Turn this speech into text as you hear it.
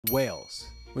Wales.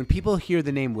 When people hear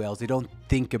the name Wales, they don't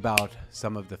think about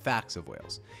some of the facts of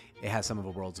Wales. It has some of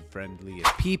the world's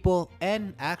friendliest people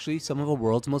and actually some of the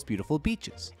world's most beautiful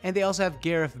beaches. And they also have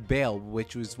Gareth Bale,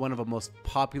 which was one of the most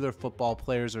popular football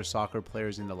players or soccer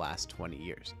players in the last 20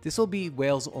 years. This will be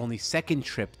Wales' only second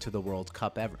trip to the World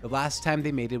Cup ever. The last time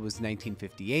they made it was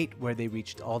 1958, where they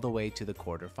reached all the way to the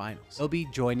quarterfinals. They'll be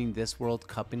joining this World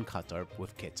Cup in Qatar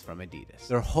with kits from Adidas.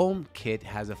 Their home kit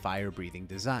has a fire-breathing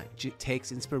design, which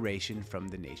takes inspiration from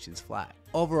the nation's flag.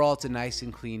 Overall, it's a nice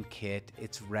and clean kit.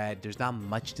 It's red. There's not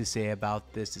much to say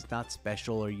about this. It's not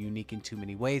special or unique in too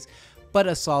many ways, but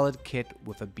a solid kit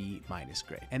with a B-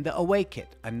 grade. And the away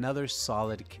kit, another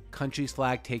solid kit. Country's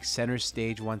flag takes center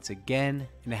stage once again,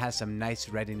 and it has some nice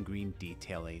red and green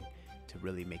detailing to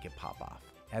really make it pop off.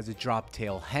 It has a drop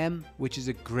tail hem, which is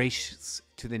a gracious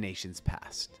to the nation's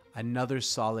past. Another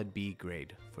solid B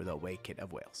grade for the away kit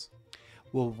of Wales.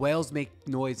 Will Wales make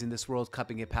noise in this World Cup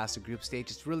and get past the group stage?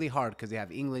 It's really hard because they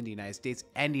have England, the United States,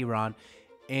 and Iran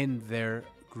in their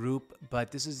group,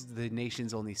 but this is the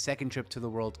nation's only second trip to the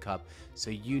World Cup, so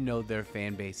you know their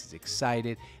fan base is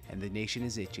excited and the nation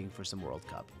is itching for some World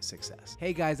Cup success.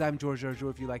 Hey guys, I'm George.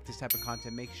 If you like this type of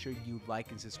content, make sure you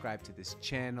like and subscribe to this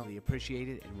channel. We appreciate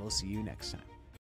it, and we'll see you next time.